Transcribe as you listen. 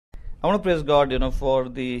I want to praise God,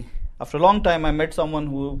 after a long time I met someone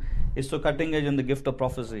who is so cutting edge in the gift of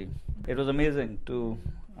prophecy. It was amazing to,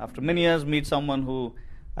 after many years, meet someone who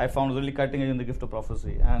I found really cutting edge in the gift of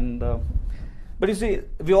prophecy. But you see,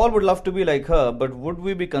 we all would love to be like her, but would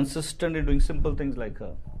we be consistent in doing simple things like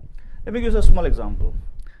her? Let me give you a small example.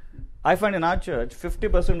 I find in our church,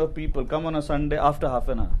 50% of people come on a Sunday after half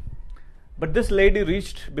an hour. But this lady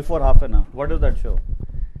reached before half an hour. What does that show?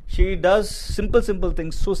 She does simple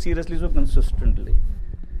things so seriously, so consistently.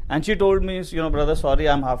 And she told me, brother, sorry,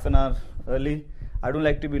 I'm half an hour early. I don't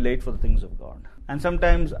like to be late for the things of God. And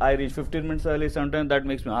sometimes I reach 15 minutes early. Sometimes that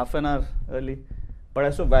makes me half an hour early. But I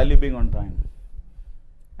so value being on time.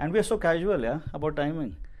 And we are so casual, about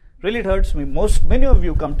timing. Really, it hurts me. Many of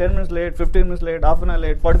you come 10 minutes late, 15 minutes late, half an hour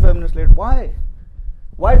late, 45 minutes late. Why?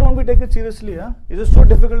 Why don't we take it seriously? Is it so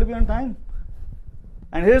difficult to be on time?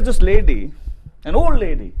 And here's this lady, an old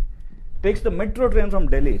lady, takes the metro train from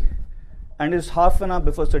Delhi and is half an hour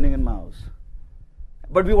before sitting in my house.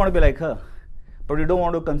 But we want to be like her. But we don't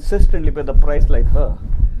want to consistently pay the price like her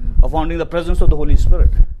of wanting the presence of the Holy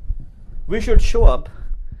Spirit. We should show up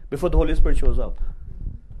before the Holy Spirit shows up.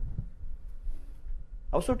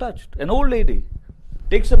 I was so touched. An old lady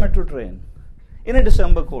takes a metro train in a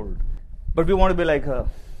December cold. But we want to be like her.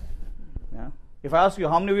 If I ask you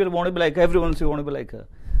how many of you want to be like her, everyone says you want to be like her.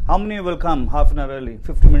 How many will come half an hour early,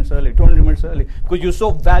 50 minutes early, 20 minutes early? Because you so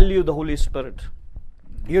value the Holy Spirit.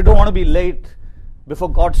 You don't want to be late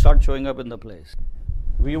before God starts showing up in the place.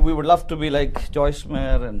 We would love to be like Joyce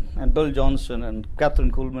Meyer and Bill Johnson and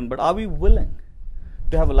Catherine Kuhlman, but are we willing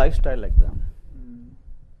to have a lifestyle like them?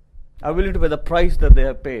 Are we willing to pay the price that they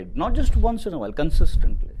have paid? Not just once in a while,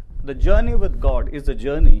 consistently. The journey with God is the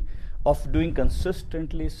journey of doing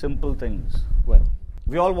consistently simple things well.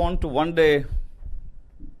 We all want to one day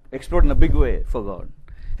explode in a big way for God.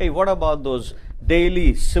 Hey, what about those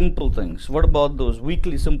daily simple things? What about those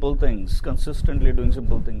weekly simple things? Consistently doing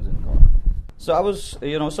simple things in God. So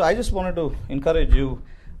I just wanted to encourage you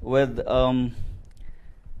with, I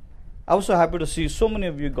was so happy to see so many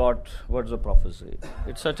of you got words of prophecy.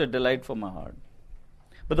 It's such a delight for my heart.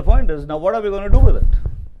 But the point is, now what are we going to do with it?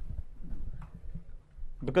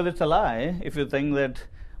 Because it's a lie if you think that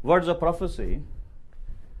words of prophecy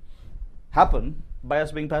happen by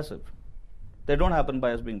us being passive. They don't happen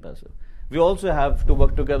by us being passive. We also have to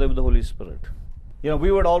work together with the Holy Spirit.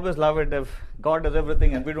 We would always love it if God does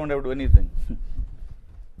everything and we don't have to do anything.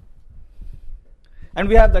 And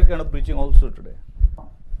we have that kind of preaching also today.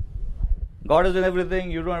 God has done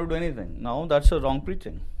everything, you don't have to do anything. No, that's a wrong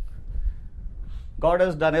preaching. God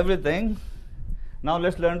has done everything. Now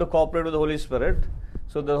let's learn to cooperate with the Holy Spirit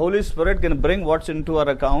so the Holy Spirit can bring what's into our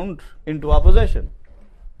account into our possession.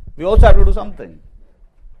 We also have to do something.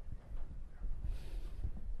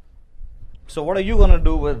 So what are you going to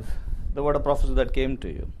do with the word of prophecy that came to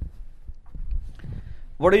you?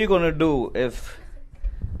 What are you going to do if,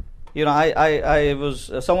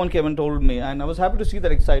 someone came and told me, and I was happy to see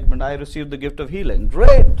that excitement. I received the gift of healing.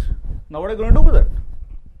 Great. Now what are you going to do with it?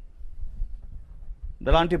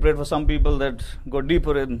 The auntie prayed for some people that go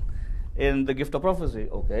deeper in the gift of prophecy.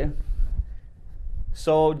 Okay.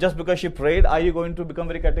 So just because she prayed, are you going to become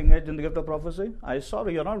very cutting edge in the gift of prophecy?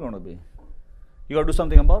 Sorry, you're not going to be. You got to do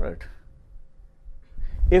something about it.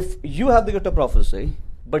 If you have the gift of prophecy,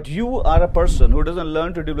 but you are a person who doesn't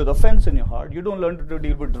learn to deal with offense in your heart, you don't learn to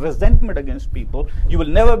deal with resentment against people, you will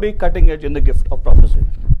never be cutting edge in the gift of prophecy.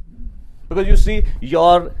 Because you see,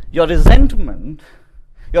 your resentment,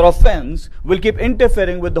 your offense will keep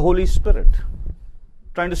interfering with the Holy Spirit,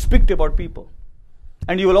 trying to speak to you about people.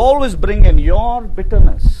 And you will always bring in your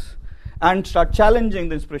bitterness and start challenging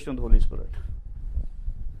the inspiration of the Holy Spirit.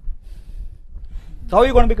 So how are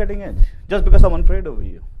you going to be cutting edge? Just because someone prayed over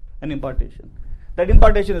you, an impartation. That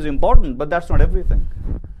impartation is important, but that's not everything.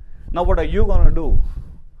 Now what are you going to do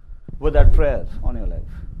with that prayer on your life?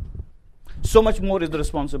 So much more is the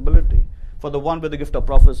responsibility for the one with the gift of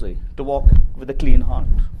prophecy to walk with a clean heart.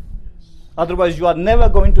 Otherwise you are never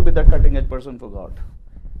going to be that cutting edge person for God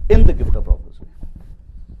in the gift of prophecy.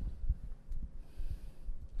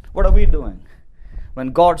 What are we doing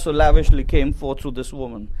when God so lavishly came forth through this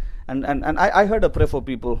woman? And I heard her pray for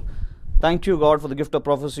people. Thank you, God, for the gift of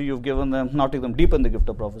prophecy you've given them. Now take them deep in the gift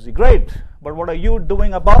of prophecy. Great. But what are you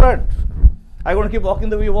doing about it? Are you going to keep walking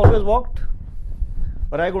the way you've always walked?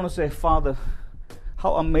 Or are you going to say, Father,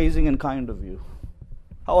 how amazing and kind of you.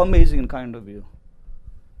 How amazing and kind of you.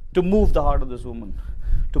 To move the heart of this woman.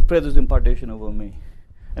 To pray this impartation over me.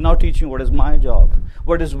 And now teach me what is my job.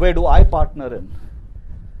 Where do I partner in?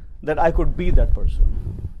 That I could be that person.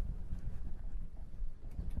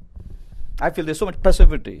 I feel there's so much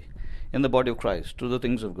passivity in the body of Christ to the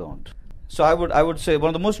things of God. So I would say one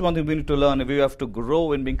of the most important things we need to learn if we have to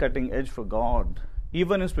grow in being cutting edge for God,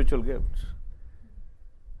 even in spiritual gifts,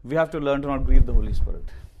 we have to learn to not grieve the Holy Spirit.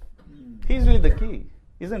 He's really the key,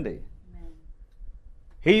 isn't he?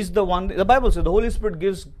 He's the one. The Bible says the Holy Spirit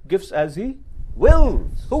gives gifts as He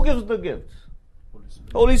wills. Who gives the gifts?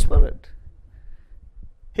 Holy Spirit.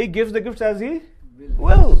 He gives the gifts as He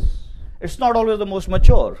wills. It's not always the most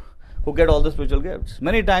mature who get all the spiritual gifts.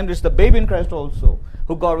 Many times it's the baby in Christ also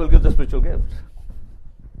who God will give the spiritual gifts.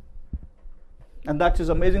 And that's His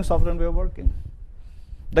amazing sovereign way of working.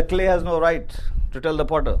 The clay has no right to tell the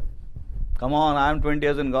potter, come on, I am 20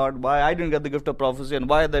 years in God, why I didn't get the gift of prophecy, and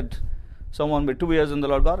why that someone with 2 years in the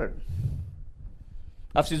Lord got it.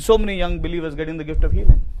 I've seen so many young believers getting the gift of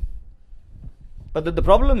healing. But the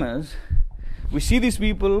problem is, we see these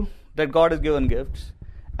people that God has given gifts,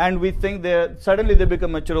 and we think suddenly they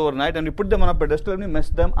become mature overnight, and we put them on a pedestal and we mess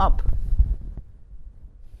them up.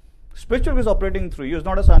 Spiritual is operating through you. It's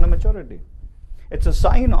not a sign of maturity. It's a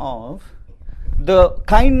sign of the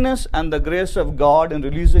kindness and the grace of God in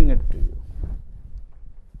releasing it to you.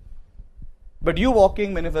 But you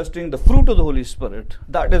walking, manifesting the fruit of the Holy Spirit,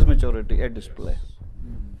 that is maturity at display.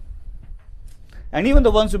 And even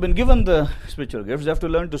the ones who've been given the spiritual gifts, they have to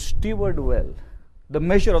learn to steward well the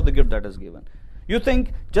measure of the gift that is given. You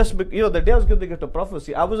think the day I was given the gift of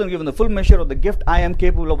prophecy, I wasn't given the full measure of the gift I am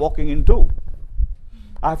capable of walking into.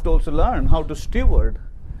 I have to also learn how to steward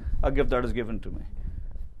a gift that is given to me.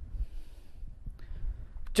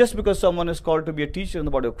 Just because someone is called to be a teacher in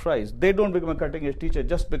the body of Christ, they don't become a cutting-edge teacher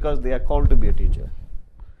just because they are called to be a teacher.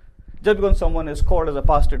 Just because someone is called as a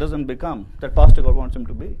pastor doesn't become that pastor God wants him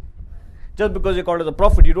to be. Just because you're called as a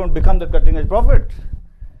prophet, you don't become the cutting-edge prophet.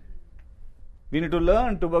 We need to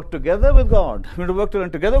learn to work together with God. We need to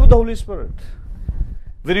learn together with the Holy Spirit.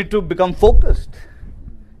 We need to become focused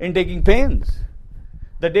in taking pains.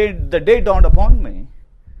 The day dawned upon me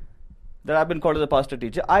that I've been called as a pastor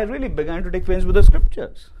teacher, I really began to take pains with the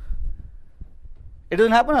scriptures. It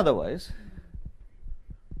doesn't happen otherwise.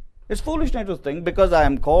 It's foolish to think because I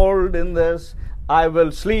am called in this, I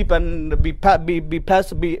will sleep and be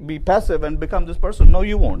passive and become this person. No,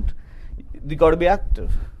 you won't. You got to be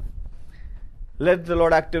active. Let the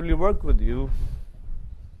Lord actively work with you.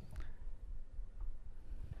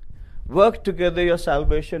 Work together your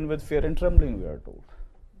salvation with fear and trembling, we are told.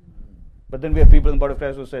 But then we have people in the body of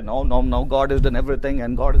Christ who say, no, God has done everything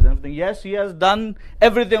and God has done everything. Yes, He has done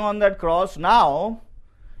everything on that cross. Now,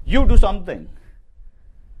 you do something.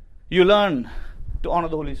 You learn to honor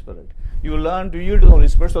the Holy Spirit. You learn to yield to the Holy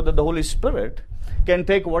Spirit so that the Holy Spirit can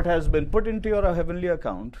take what has been put into your heavenly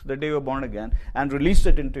account the day you were born again and release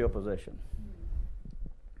it into your possession.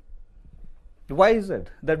 Why is it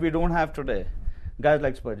that we don't have today guys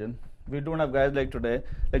like Spurgeon? We don't have guys like today,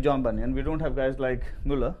 like John Bunyan. We don't have guys like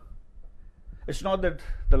Muller. It's not that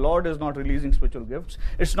the Lord is not releasing spiritual gifts.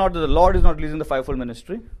 It's not that the Lord is not releasing the fivefold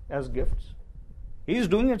ministry as gifts. He is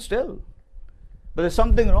doing it still. But there's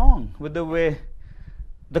something wrong with the way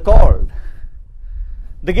the called,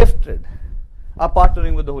 the gifted, are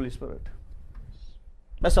partnering with the Holy Spirit.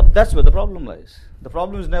 That's where the problem lies. The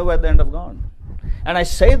problem is never at the end of God. And I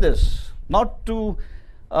say this not to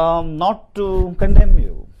condemn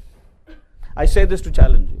you. I say this to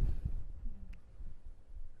challenge you.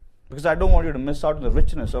 Because I don't want you to miss out on the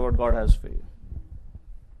richness of what God has for you.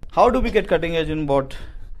 How do we get cutting edge in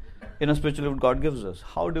a spiritual gift God gives us?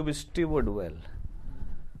 How do we steward well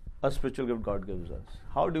a spiritual gift God gives us?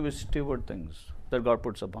 How do we steward things that God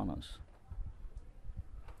puts upon us?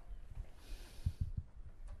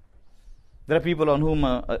 There are people on whom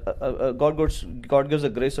God gives a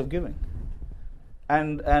grace of giving.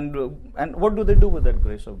 And what do they do with that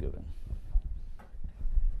grace of giving?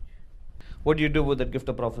 What do you do with that gift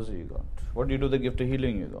of prophecy you got? What do you do with the gift of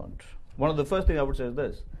healing you got? One of the first things I would say is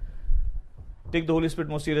this. Take the Holy Spirit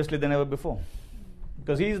more seriously than ever before.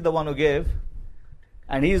 Because He's the one who gave.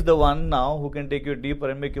 And He's the one now who can take you deeper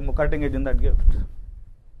and make you more cutting edge in that gift.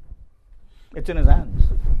 It's in His hands.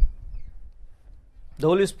 The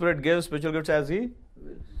Holy Spirit gives spiritual gifts as He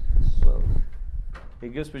wills. He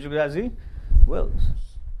gives spiritual gifts as He wills.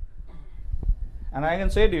 And I can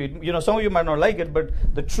say to you, some of you might not like it, but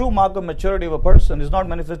the true mark of maturity of a person is not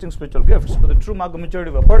manifesting spiritual gifts, but the true mark of maturity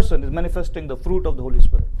of a person is manifesting the fruit of the Holy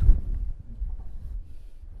Spirit.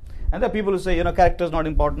 And there are people who say, character is not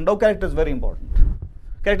important. No, character is very important.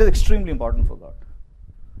 Character is extremely important for God.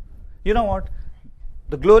 You know what?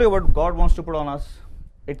 The glory of what God wants to put on us,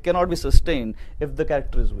 it cannot be sustained if the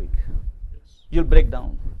character is weak. You'll break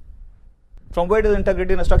down. From where does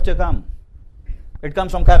integrity in a structure come? It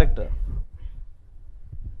comes from character.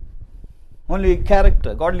 Only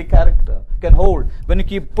character, godly character can hold when you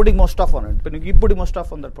keep putting more stuff on it, when you keep putting more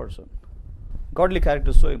stuff on that person. Godly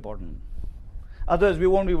character is so important. Otherwise, we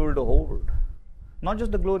won't be able to hold. Not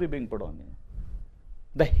just the glory being put on you,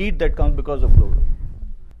 the heat that comes because of glory.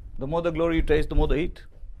 The more the glory you taste, the more the heat.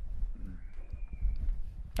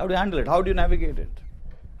 How do you handle it? How do you navigate it?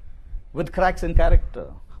 With cracks in character.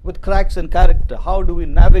 With cracks in character, how do we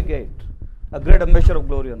navigate a greater measure of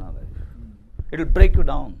glory in our life? It will break you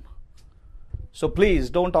down. So please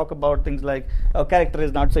don't talk about things like, oh, character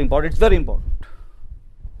is not so important. It's very important.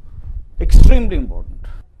 Extremely important.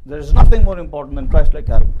 There is nothing more important than Christ-like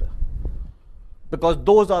character. Because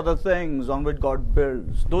those are the things on which God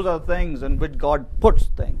builds. Those are the things in which God puts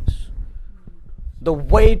things. The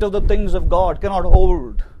weight of the things of God cannot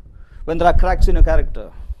hold when there are cracks in your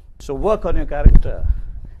character. So work on your character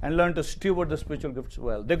and learn to steward the spiritual gifts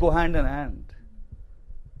well. They go hand in hand.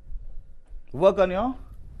 Work on your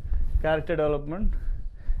character development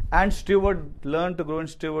and learn to grow in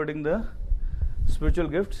stewarding the spiritual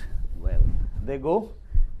gifts well. They go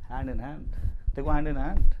hand in hand. They go hand in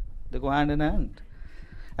hand. They go hand in hand.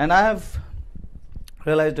 And I have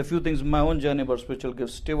realized a few things in my own journey about spiritual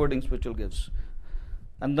gifts, stewarding spiritual gifts.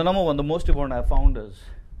 And the number one, the most important I found is,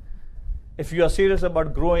 if you are serious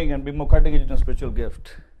about growing and be more cutting edge in a spiritual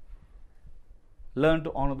gift, learn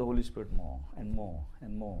to honor the Holy Spirit more and more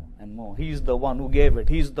and more and more. He is the one who gave it.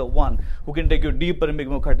 He is the one who can take you deeper and make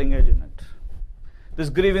more cutting edge in it. This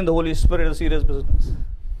grieving the Holy Spirit is a serious business.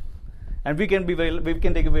 And we can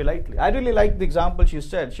take it very lightly. I really liked the example she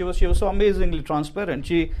said. She was so amazingly transparent.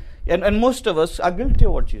 And most of us are guilty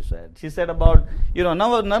of what she said. She said about,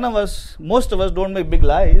 most of us don't make big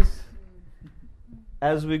lies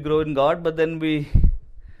as we grow in God, but then we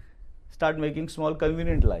start making small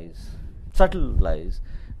convenient lies, subtle lies,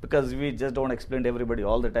 because we just don't explain to everybody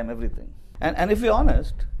all the time everything. And if we're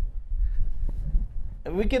honest,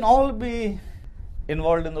 we can all be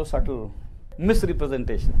involved in those subtle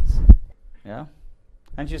misrepresentations. Yeah.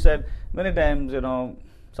 And she said, many times,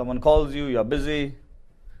 someone calls you, you're busy,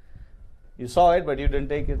 you saw it, but you didn't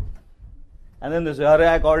take it. And then they say,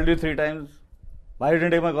 I called you 3 times. Why didn't you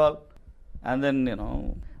take my call? And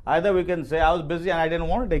then, either we can say, I was busy and I didn't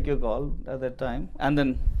want to take your call at that time. And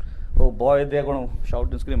then, oh boy, they're going to shout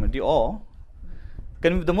and scream at you. Or,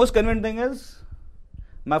 the most convenient thing is,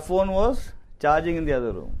 my phone was charging in the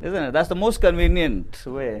other room, isn't it? That's the most convenient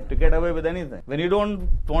way to get away with anything. When you don't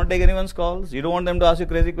want to take anyone's calls, you don't want them to ask you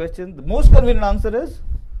crazy questions, the most convenient answer is,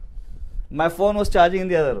 my phone was charging in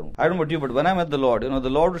the other room. I don't know about you, but when I met the Lord, the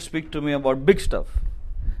Lord would speak to me about big stuff.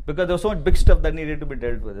 Because there was so much big stuff that needed to be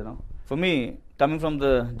dealt with, For me, coming from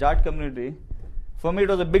the Jat community, for me it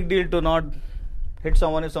was a big deal to not hit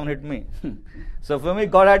someone if someone hit me. So for me,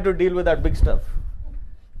 God had to deal with that big stuff.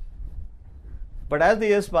 But as the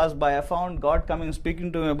years passed by, I found God coming and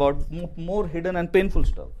speaking to me about more hidden and painful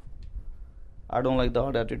stuff. I don't like the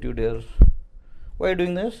hard attitude here. Why are you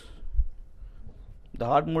doing this? The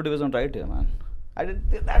heart motive isn't right here, man.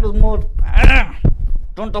 That was more,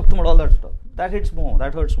 don't talk to me about all that stuff. That hits more,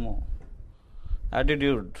 that hurts more.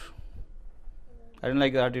 Attitude. I didn't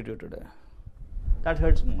like your attitude today. That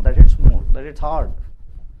hurts more, that hits more, that hits hard.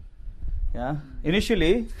 Yeah.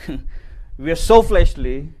 Initially, we are so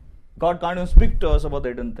fleshly, God can't even speak to us about the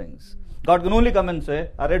hidden things. God can only come and say,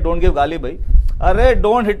 Arre, don't give gali bhai. Arre,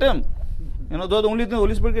 don't hit him. Those are the only things the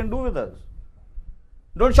Holy Spirit can do with us.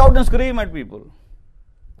 Don't shout and scream at people.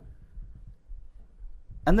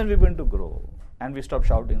 And then we begin to grow. And we stop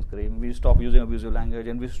shouting and screaming. We stop using abusive language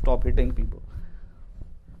and we stop hitting people.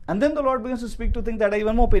 And then the Lord begins to speak to things that are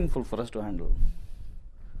even more painful for us to handle.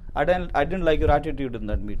 I didn't like your attitude in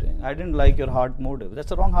that meeting. I didn't like your heart motive. That's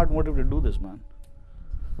the wrong heart motive to do this, man.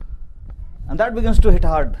 And that begins to hit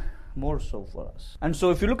hard, more so for us. And so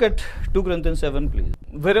if you look at 2 Corinthians 7, please.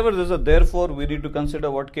 Wherever there's a therefore, we need to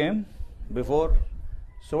consider what came before.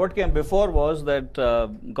 So what came before was that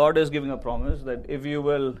God is giving a promise that if you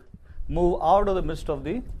will move out of the midst of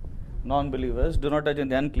the non-believers, do not touch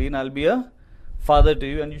the unclean, I'll be a father to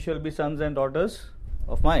you and you shall be sons and daughters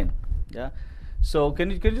of mine. Yeah. So can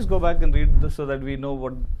you just go back and read this so that we know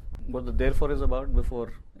what the therefore is about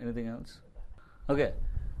before anything else? Okay.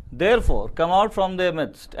 Therefore, come out from their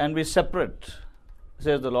midst and be separate,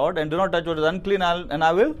 says the Lord, and do not touch what is unclean, and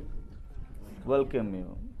I will welcome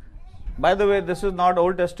you. By the way, this is not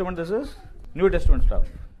Old Testament, this is New Testament stuff.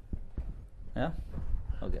 Yeah?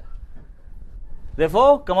 Okay.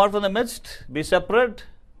 Therefore, come out from the midst, be separate.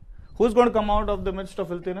 Who's going to come out of the midst of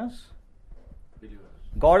filthiness?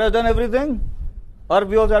 God has done everything, or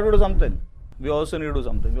we also have to do something. We also need to do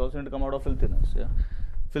something. We also need to come out of filthiness. Yeah?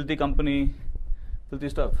 Filthy company, filthy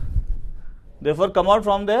stuff. Therefore, come out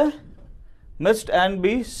from their midst and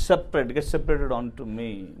be separate, get separated unto me,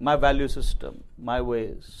 my value system, my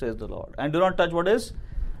ways, says the Lord. And do not touch what is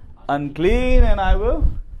unclean, and I will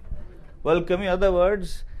welcome you. In other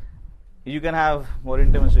words, you can have more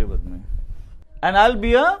intimacy with me. And I'll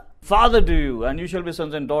be a father to you, and you shall be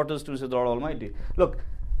sons and daughters to, says the Lord Almighty. Look,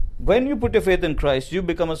 when you put your faith in Christ, you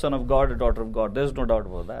become a son of God, a daughter of God. There's no doubt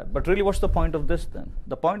about that. But really, what's the point of this then?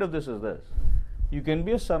 The point of this is this. You can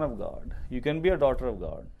be a son of God, you can be a daughter of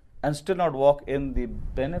God, and still not walk in the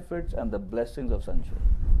benefits and the blessings of sonship.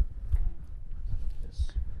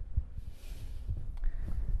 Yes.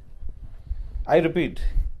 I repeat,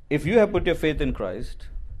 if you have put your faith in Christ,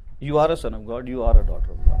 you are a son of God, you are a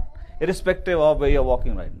daughter of God, irrespective of where you're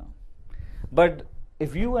walking right now. But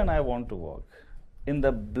if you and I want to walk in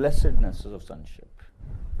the blessednesses of sonship,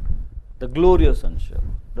 the glorious sonship,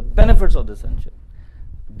 the benefits of the sonship,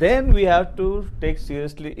 then we have to take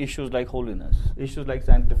seriously issues like holiness, issues like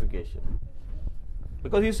sanctification.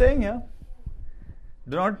 Because he's saying here,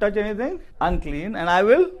 do not touch anything unclean, and I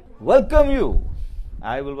will welcome you.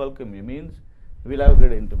 I will welcome you means we'll have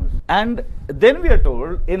great intimacy. And then we are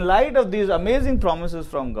told, in light of these amazing promises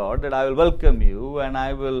from God, that I will welcome you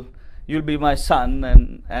and you'll be my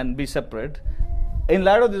son and be separate. In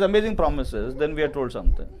light of these amazing promises, then we are told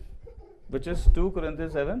something, which is 2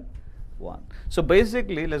 Corinthians 7:1. So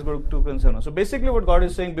basically, let's go to 2 Corinthians 7:1. So basically what God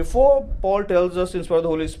is saying, before Paul tells us, inspired by the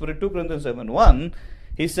Holy Spirit, 2 Corinthians 7:1,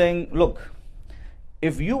 he's saying, look,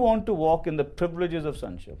 if you want to walk in the privileges of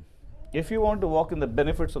sonship, if you want to walk in the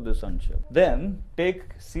benefits of the sonship, then take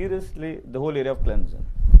seriously the whole area of cleansing.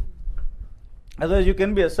 Otherwise, you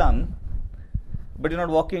can be a son, but you're not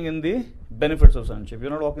walking in the benefits of sonship.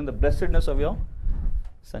 You're not walking in the blessedness of your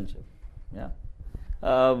sonship. Yeah.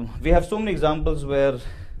 We have so many examples where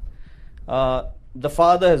the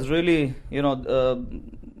father has really, the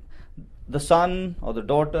son or the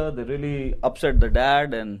daughter, they really upset the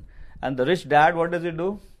dad, and the rich dad, what does he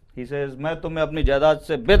do? He says, मैं तुम्हें अपनी जायदाद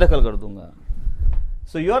से बेदखल कर दूंगा.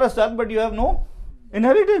 So you are a son, but you have no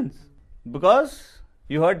inheritance because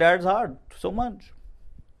you hurt dad's heart so much.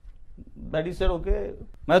 That he said, okay,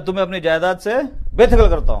 मैं तुम्हें अपनी जायदाद से बेदखल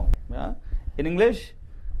करता हूँ. Yeah? In English,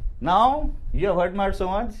 now you have hurt my heart so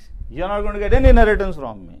much, you are not going to get any inheritance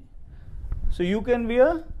from me. So you can be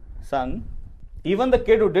a son. Even the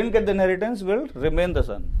kid who didn't get the inheritance will remain the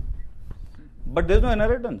son. But there's no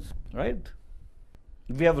inheritance, right?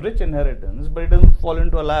 We have rich inheritance, but it doesn't fall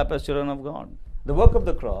into our lap as children of God. The work of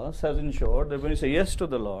the cross has ensured that when you say yes to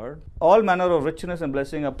the Lord, all manner of richness and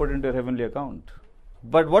blessing are put into your heavenly account.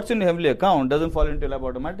 But what's in the heavenly account doesn't fall into your lap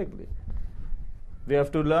automatically. We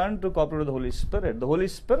have to learn to cooperate with the Holy Spirit. The Holy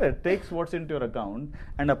Spirit takes what's into your account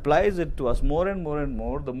and applies it to us more and more and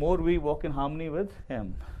more, the more we walk in harmony with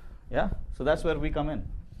Him. Yeah? So that's where we come in.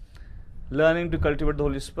 Learning to cultivate the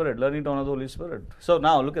Holy Spirit, learning to honor the Holy Spirit. So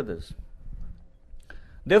now look at this.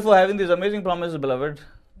 Therefore, having these amazing promises, beloved,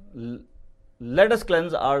 let us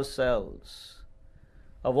cleanse ourselves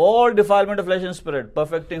of all defilement of flesh and spirit,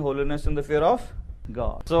 perfecting holiness in the fear of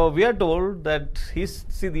God. So we are told that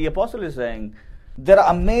the apostle is saying, there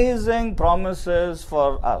are amazing promises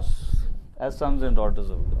for us as sons and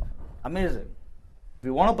daughters of God. Amazing. If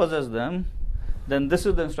we want to possess them, then this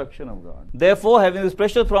is the instruction of God. Therefore, having this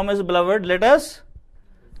precious promise, beloved, let us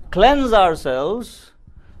cleanse ourselves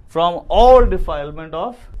from all defilement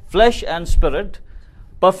of flesh and spirit,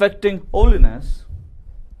 perfecting holiness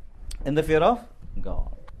in the fear of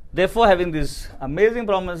God. Therefore, having these amazing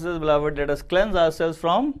promises, beloved, let us cleanse ourselves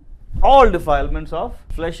from all defilements of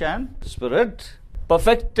flesh and spirit,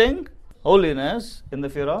 perfecting holiness in the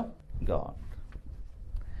fear of God.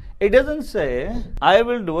 It doesn't say, I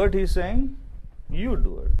will do it. He's saying, you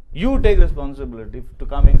do it. You take responsibility to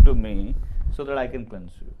coming to me so that I can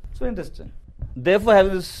cleanse you. So interesting. Therefore,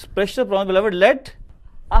 having this precious promise, beloved, let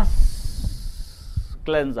us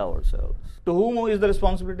cleanse ourselves. To whom is the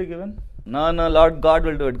responsibility given? No, Lord God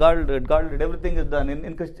will do it. God will do it. God will do it. Everything is done.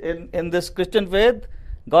 In this Christian faith,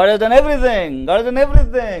 God has done everything. God has done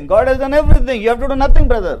everything. God has done everything. You have to do nothing,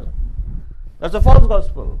 brother. That's a false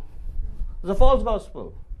gospel. It's a false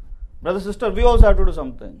gospel. Brother, sister, we also have to do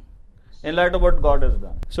something in light of what God has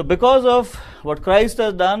done. So because of what Christ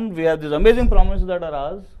has done, we have these amazing promises that are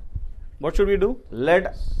ours. What should we do?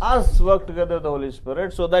 Let us work together with the Holy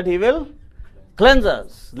Spirit so that He will cleanse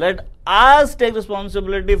us. Let us take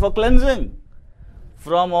responsibility for cleansing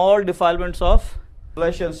from all defilements of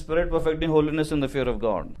flesh and spirit, perfecting holiness in the fear of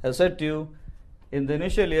God. As I said to you, in the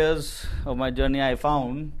initial years of my journey, I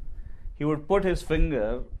found He would put His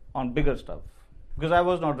finger on bigger stuff because I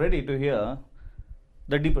was not ready to hear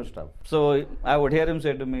the deeper stuff. So I would hear Him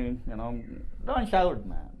say to me, don't shout,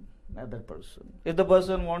 man. at that person. If the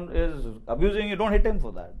person is abusing you, don't hit him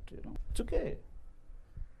for that. It's okay.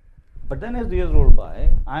 But then as the years rolled by,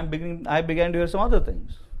 I began to hear some other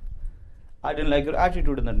things. I didn't like your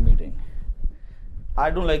attitude in that meeting. I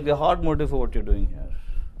don't like the heart motive for what you're doing here.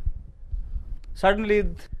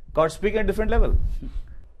 Suddenly, God's speaking at a different level.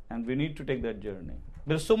 And we need to take that journey.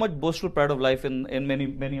 There's so much boastful pride of life in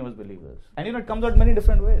many of us believers. And it comes out many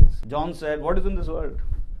different ways. John said, what is in this world?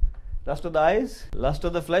 Lust of the eyes, lust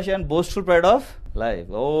of the flesh, and boastful pride of life.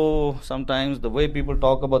 Oh, sometimes the way people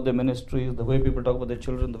talk about their ministries, the way people talk about their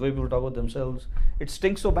children, the way people talk about themselves, it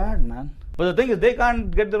stinks so bad, man. But the thing is, they can't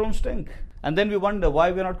get their own stink. And then we wonder why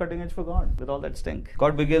we're not cutting edge for God with all that stink.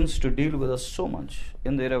 God begins to deal with us so much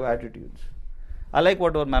in the area of attitudes. I like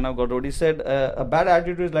what our man of God wrote. He said, a bad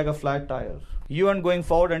attitude is like a flat tire. You aren't going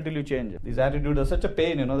forward until you change it. These attitudes are such a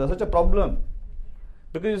pain, they're such a problem.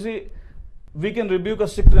 Because you see, we can rebuke a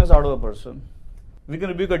sickness out of a person. We can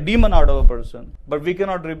rebuke a demon out of a person. But we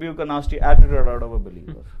cannot rebuke a nasty attitude out of a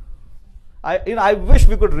believer. I wish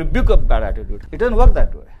we could rebuke a bad attitude. It doesn't work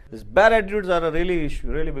that way. These bad attitudes are a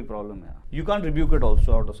really big problem here. You can't rebuke it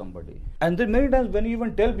also out of somebody. And then many times when you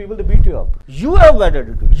even tell people, they beat you up. You have bad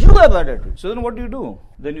attitude. You have bad attitude. So then what do?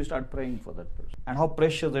 Then you start praying for that person. And how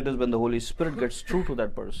precious it is when the Holy Spirit gets through to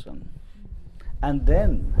that person. And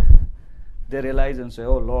then they realize and say,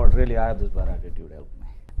 oh Lord, really I have this bad attitude, help me.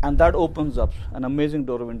 And that opens up an amazing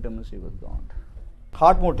door of intimacy with God.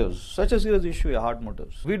 Heart motives, such a serious issue, heart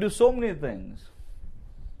motives. We do so many things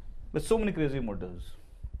with so many crazy motives.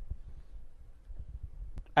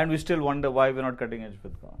 And we still wonder why we're not cutting edge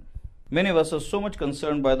with God. Many of us are so much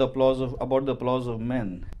concerned by about the applause of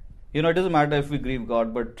men. It doesn't matter if we grieve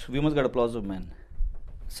God, but we must get applause of men.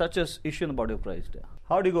 Such an issue in the body of Christ.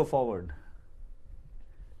 How do you go forward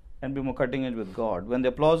and be more cutting edge with God when the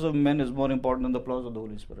applause of men is more important than the applause of the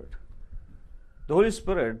Holy Spirit? The Holy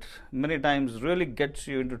Spirit many times really gets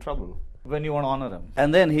you into trouble when you want to honor Him.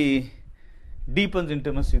 And then He deepens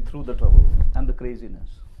intimacy through the trouble and the craziness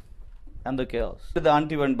and the chaos. The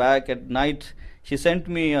auntie went back at night. She sent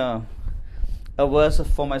me a verse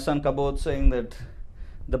for my son Kabod saying that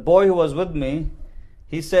the boy who was with me,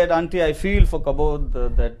 he said, Auntie, I feel for Kabod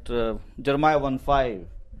that Jeremiah 1:5.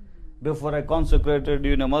 Before I consecrated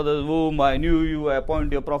you in your mother's womb, I knew you, I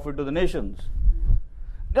appointed you a prophet to the nations.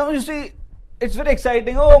 Now you see, it's very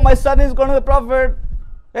exciting. Oh, my son is going to be a prophet.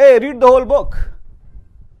 Hey, read the whole book.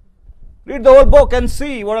 Read the whole book and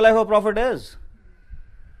see what a life of a prophet is.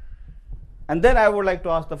 And then I would like to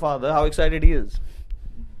ask the father how excited he is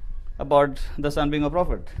about the son being a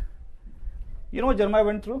prophet. You know what Jeremiah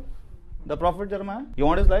went through? The prophet Jeremiah? You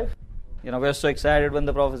want his life? We're so excited when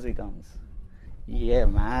the prophecy comes. Yeah,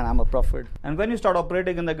 man, I'm a prophet. And when you start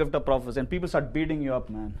operating in the gift of prophecy and people start beating you up,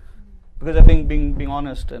 man, because they're being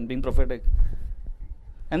honest and being prophetic.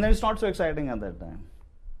 And then it's not so exciting at that time.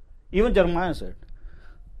 Even Jeremiah said,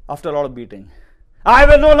 after a lot of beating, I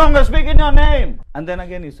will no longer speak in your name. And then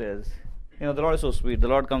again he says, the Lord is so sweet. The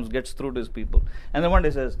Lord gets through to His people. And then one day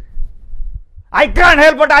he says, I can't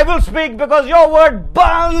help but I will speak because your word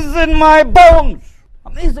burns in my bones.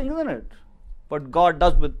 Amazing, isn't it? What God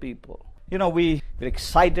does with people. We're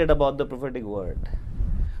excited about the prophetic word.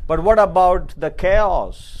 But what about the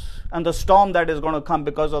chaos and the storm that is going to come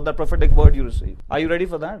because of the prophetic word you receive? Are you ready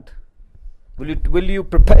for that? Will you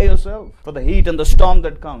prepare yourself for the heat and the storm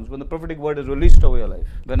that comes when the prophetic word is released over your life?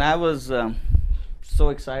 When I was so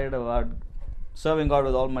excited about serving God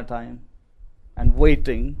with all my time and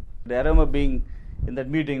waiting, I remember being in that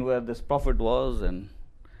meeting where this prophet was, and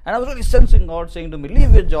I was really sensing God saying to me,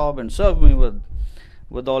 leave your job and serve me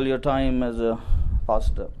with all your time as a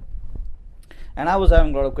pastor. And I was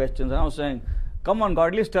having a lot of questions, and I was saying, come on,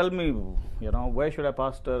 God, at least tell me, where should I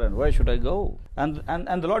pastor and where should I go? And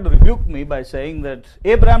the Lord rebuked me by saying that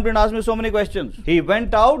Abraham didn't ask me so many questions. He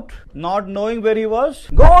went out not knowing where he was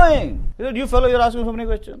going. He said, you fellow, you're asking so many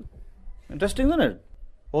questions. Interesting, isn't it?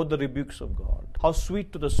 Oh, the rebukes of God. How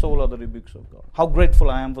sweet to the soul are the rebukes of God. How grateful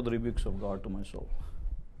I am for the rebukes of God to my soul.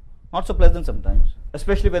 Not so pleasant sometimes.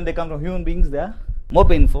 Especially when they come from human beings, they are more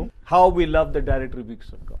painful. How we love the direct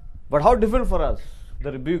rebukes of God. But how difficult for us,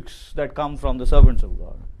 the rebukes that come from the servants of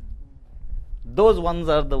God. Those ones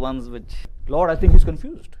are the ones which, Lord, I think He's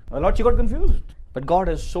confused. Lord, she got confused. But God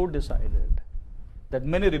has so decided that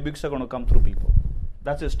many rebukes are going to come through people.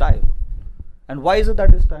 That's His style. And why is it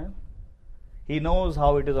that His style? He knows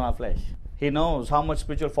how it is on our flesh. He knows how much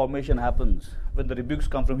spiritual formation happens when the rebukes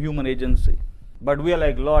come from human agency. But we are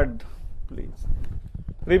like, Lord, please,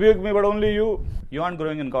 rebuke me, but only you. You aren't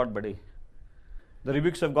growing in God, buddy. The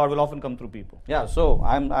rebukes of God will often come through people. Yeah, so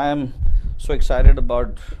I am so excited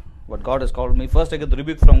about what God has called me. First I get the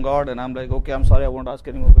rebuke from God and I'm like, okay, I'm sorry, I won't ask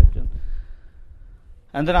any more questions.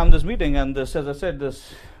 And then I'm in this meeting and this, as I said,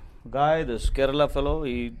 this guy, this Kerala fellow,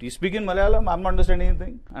 he speaks in Malayalam, I'm not understanding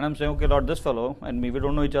anything. And I'm saying, okay Lord, this fellow and me, we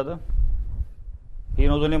don't know each other. He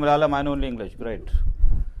knows only Malayalam, I know only English. Great.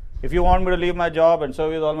 If you want me to leave my job and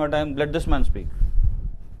serve you all my time, let this man speak.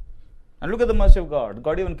 And look at the mercy of God.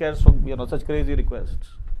 God even cares for such crazy requests.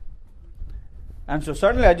 And so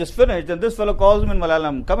suddenly I just finished and this fellow calls me in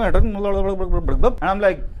Malayalam, come here, and I'm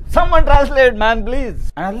like, someone translate, man,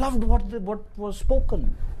 please. And I loved what was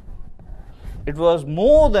spoken. It was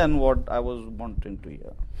more than what I was wanting to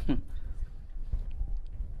hear.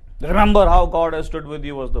 Remember how God has stood with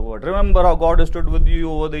you was the word. Remember how God has stood with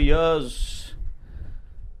you over the years.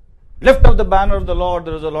 Lift up the banner of the Lord,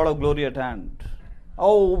 there is a lot of glory at hand.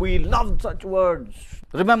 Oh, we loved such words.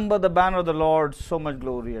 Remember the banner of the Lord, so much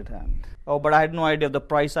glory at hand. Oh, but I had no idea of the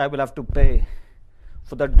price I will have to pay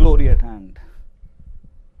for that glory at hand.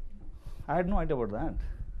 I had no idea about that.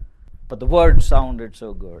 But the word sounded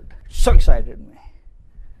so good. So excited me.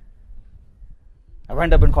 I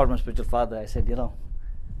went up and called my spiritual father. I said,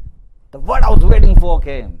 the word I was waiting for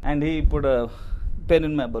came. And he put a pen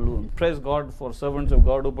in my balloon. Praise God for servants of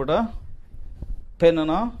God who put a pen in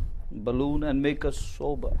a balloon and make us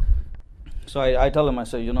sober. So I tell him, I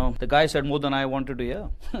say, the guy said more than I wanted to hear.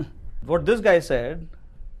 What this guy said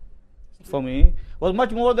for me was much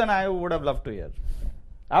more than I would have loved to hear.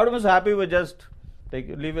 I would have been so happy with just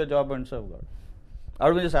leave your job and serve God. I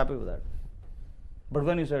would have been just happy with that. But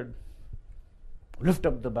when he said, lift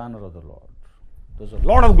up the banner of the Lord, there's a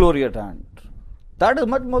lot of glory at hand. That is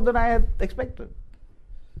much more than I had expected.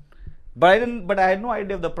 But I had no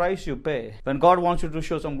idea of the price you pay when God wants you to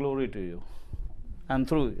show some glory to you and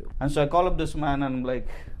through you. And so I call up this man and I'm like,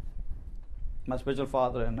 my spiritual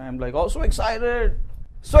father, and I'm like, oh, so excited.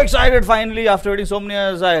 So excited finally, after waiting so many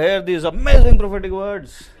years, I hear these amazing prophetic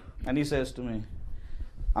words. And he says to me,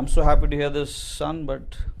 I'm so happy to hear this, son,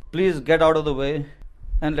 but please get out of the way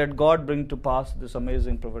and let God bring to pass this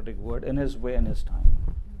amazing prophetic word in His way and His time.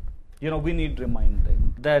 We need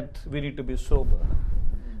reminding that we need to be sober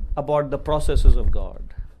about the processes of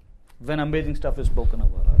God when amazing stuff is spoken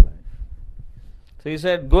about our life. So he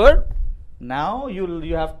said, good, now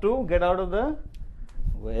you have to get out of the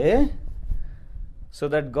way so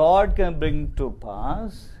that God can bring to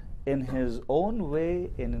pass in His own way,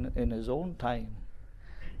 in His own time,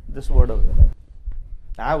 this word of your life.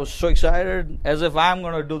 I was so excited, as if I'm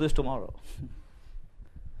going to do this tomorrow.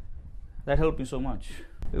 That helped me so much.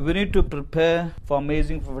 We need to prepare for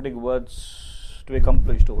amazing prophetic words to be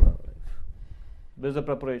accomplished over our life. There's a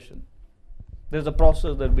preparation. There's a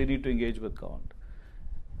process that we need to engage with God.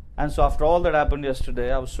 And so after all that happened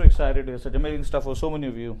yesterday, I was so excited to hear such amazing stuff for so many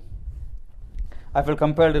of you. I feel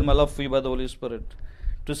compelled in my love for you by the Holy Spirit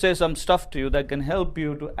to say some stuff to you that can help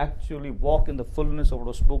you to actually walk in the fullness of what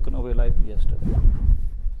was spoken over your life yesterday.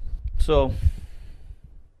 So,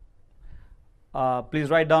 please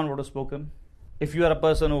write down what was spoken. If you are a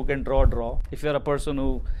person who can draw. If you are a person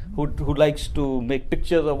who likes to make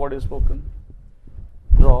pictures of what is spoken,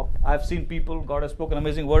 draw. I've seen people, God has spoken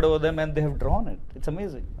amazing word over them and they have drawn it. It's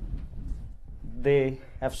amazing. They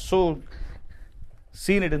have so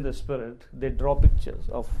seen it in the spirit, they draw pictures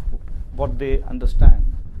of what they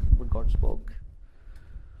understand, what God spoke.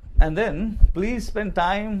 And then, please spend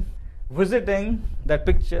time visiting that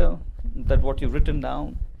picture, that what you've written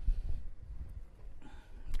down.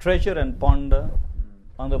 Treasure and ponder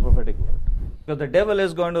on the prophetic word. Because the devil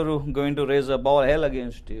is going to raise a ball hell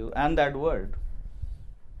against you and that word.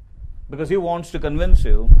 Because he wants to convince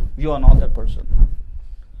you, you are not that person.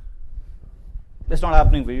 It's not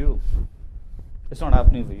happening for you. It's not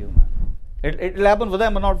happening for you, man. It'll happen for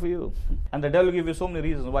them, but not for you. And the devil will give you so many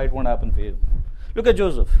reasons why it won't happen for you. Look at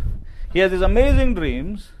Joseph. He has these amazing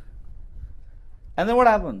dreams. And then what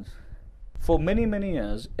happens? For many, many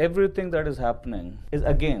years, everything that is happening is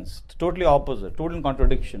against, totally opposite, total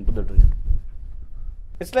contradiction to the dream.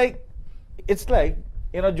 It's like,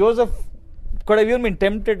 Joseph could have even been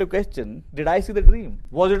tempted to question, did I see the dream?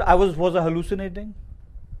 Was I hallucinating?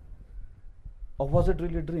 Or was it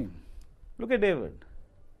really a dream? Look at David.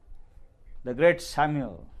 The great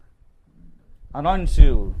Samuel anoints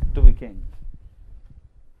you to be king.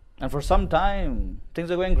 And for some time, things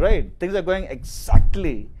are going great. Things are going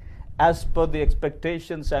exactly as per the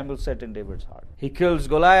expectation Samuel set in David's heart. He kills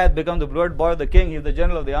Goliath, becomes the blood boy of the king, he's the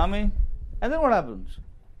general of the army. And then what happens?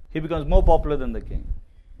 He becomes more popular than the king.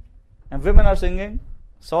 And women are singing,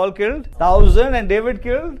 Saul killed 1,000 and David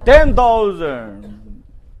killed 10,000.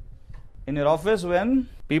 In your office, when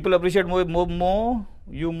people appreciate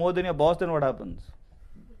you more than your boss, then what happens?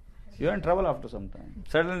 You're in trouble after some time.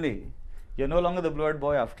 Suddenly, you're no longer the blue-eyed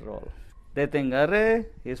boy after all. They think, array,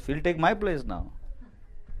 he'll take my place now.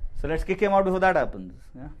 So let's kick him out before that happens.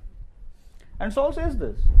 Yeah? And Saul says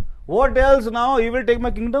this. What else now? He will take my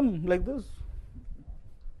kingdom like this.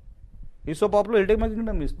 He's so popular, he'll take my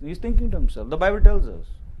kingdom. He's thinking to himself. The Bible tells us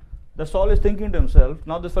that Saul is thinking to himself,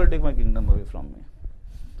 now this fellow will take my kingdom away from me.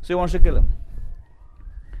 So he wants to kill him.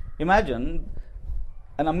 Imagine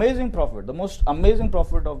an amazing prophet, the most amazing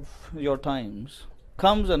prophet of your times,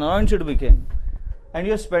 comes and anoints you to be king. And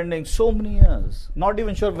you're spending so many years, not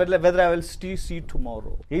even sure whether I will see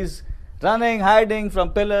tomorrow. He's running, hiding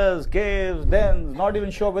from pillars, caves, dens, not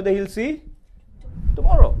even sure whether he'll see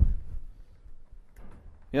tomorrow.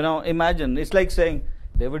 Imagine, it's like saying,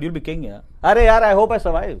 David, you'll be king here. I hope I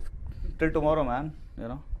survive till tomorrow, man.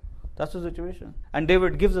 That's the situation. And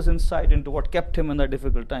David gives us insight into what kept him in that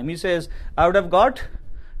difficult time. He says, I would have got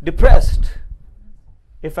depressed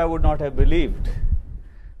if I would not have believed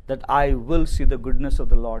that I will see the goodness of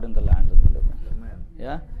the Lord in the land of the living. Amen.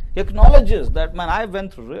 Yeah? He acknowledges that, man, I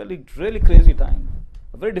went through really, really crazy time,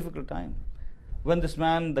 a very difficult time. When this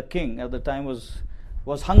man, the king at the time, was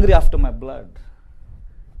hungry after my blood.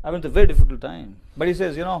 I went through a very difficult time. But he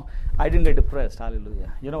says, I didn't get depressed.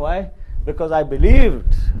 Hallelujah. You know why? Because I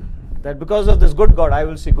believed that because of this good God, I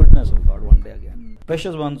will see goodness of God one day again.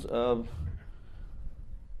 Precious ones,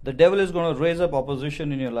 the devil is going to raise up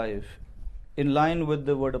opposition in your life in line with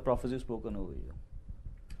the word of prophecy spoken over you,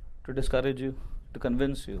 to discourage you, to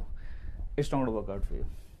convince you it's not going to work out for you.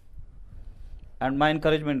 And my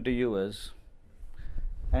encouragement to you is,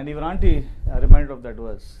 and even Auntie reminded of that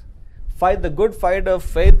verse, fight the good fight of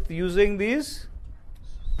faith using these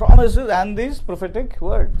promises and these prophetic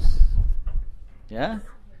words. Yeah?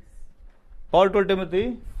 Paul told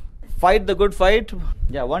Timothy, fight the good fight.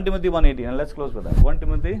 Yeah, 1 Timothy 1:18, and let's close with that. 1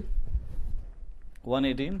 Timothy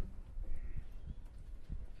 1:18.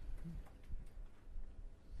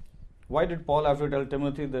 Why did Paul have to tell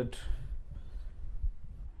Timothy that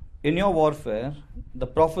in your warfare, the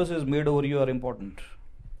prophecies made over you are important?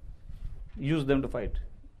 Use them to fight.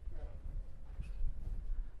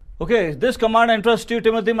 Okay, this command I entrust to you,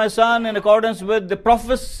 Timothy, my son, in accordance with the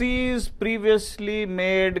prophecies previously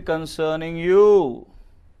made concerning you,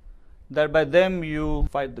 that by them you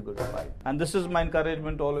fight the good fight. And this is my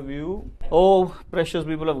encouragement to all of you, oh precious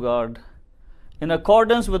people of God, in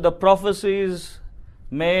accordance with the prophecies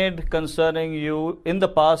made concerning you in the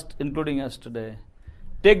past, including yesterday,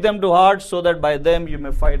 take them to heart so that by them you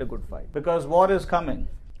may fight a good fight. Because war is coming.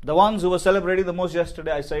 The ones who were celebrating the most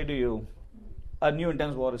yesterday, I say to you, a new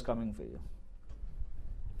intense war is coming for you.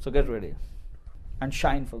 So get ready and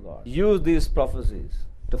shine for God. Use these prophecies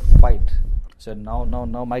to fight. Said, no,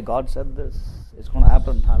 my God said this. It's going to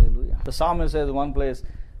happen. Hallelujah. The psalmist says in one place,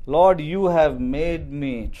 Lord, you have made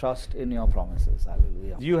me trust in your promises.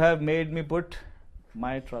 Hallelujah. You have made me put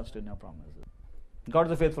my trust in your promises. God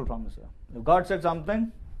is a faithful promiser. If God said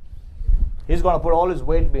something, He's going to put all His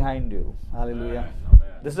weight behind you. Hallelujah. Amen.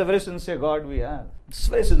 This is a very sincere God we have. It's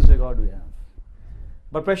a very sincere God we have.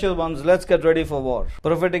 But precious ones, let's get ready for war.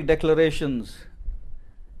 Prophetic declarations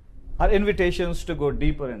are invitations to go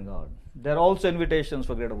deeper in God. They're also invitations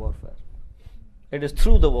for greater warfare. It is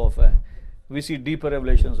through the warfare we see deeper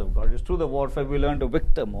revelations of God. It's through the warfare we learn to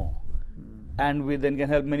victor more. And we then can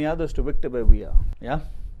help many others to victor where we are. Yeah?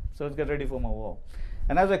 So let's get ready for more war.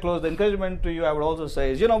 And as I close, the encouragement to you, I would also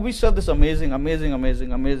say is, we serve this amazing God.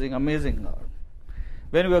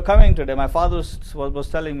 When we were coming today, my father was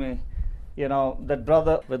telling me, that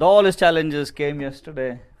brother with all his challenges came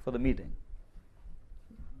yesterday for the meeting.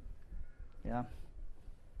 Yeah.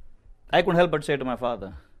 I couldn't help but say to my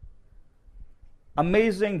father,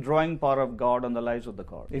 amazing drawing power of God on the lives of the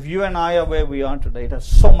God. If you and I are where we are today, it has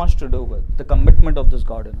so much to do with the commitment of this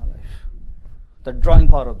God in our life. The drawing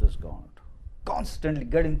power of this God. Constantly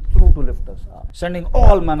getting through to lift us up. Sending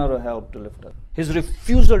all manner of help to lift us. His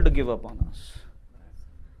refusal to give up on us.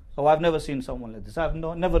 Oh, I've never seen someone like this. I've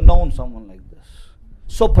never known someone like this.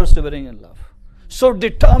 So persevering in love. So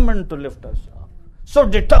determined to lift us up. So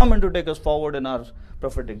determined to take us forward in our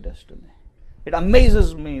prophetic destiny. It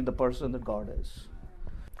amazes me the person that God is.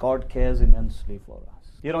 God cares immensely for us.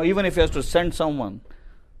 Even if He has to send someone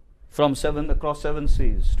from across 7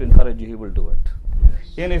 seas to encourage you, He will do it.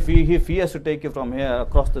 And if he has to take you from here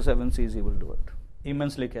across the 7 seas, He will do it.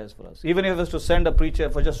 Immensely cares for us. Even if He has to send a preacher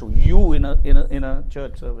for just you in a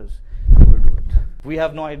church service, He will do it. We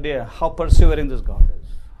have no idea how persevering this God is,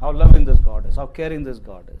 how loving this God is, how caring this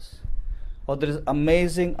God is. Or there is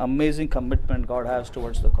amazing commitment God has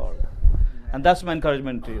towards the called. And that's my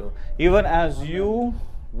encouragement to you. Even as you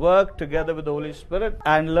Work together with the Holy Spirit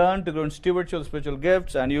and learn to grow in spiritual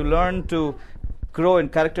gifts, and you learn to grow in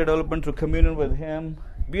character development through communion with Him.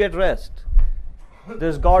 Be at rest.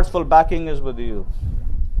 This God's full backing is with you.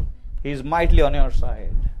 He's mightily on your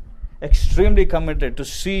side, extremely committed to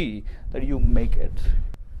see that you make it.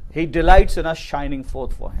 He delights in us shining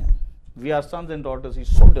forth for Him. We are sons and daughters. He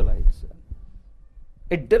so delights in.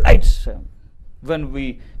 It delights Him when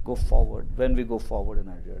we go forward in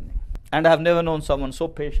our journey. And I have never known someone so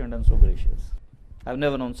patient and so gracious. I've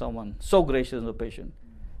never known someone so gracious and so patient.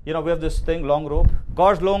 You know, we have this thing, long rope.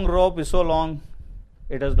 God's long rope is so long,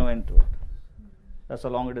 it has no end to it. That's how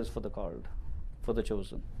long it is for the called, for the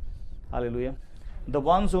chosen. Hallelujah. The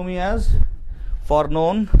ones whom He has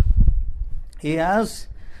foreknown, He has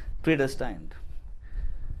predestined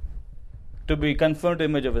to be conformed to the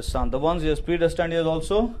image of His Son. The ones He has predestined, He has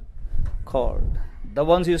also called. The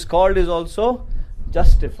ones He has called is also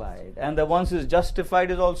justified. And the ones He is justified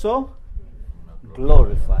is also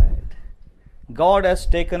glorified. God has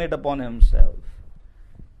taken it upon Himself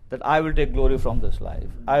that I will take glory from this life.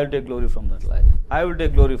 I will take glory from that life. I will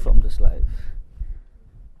take glory from this life.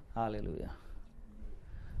 Hallelujah.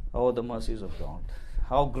 Oh, the mercies of God.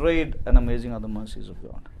 How great and amazing are the mercies of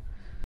God.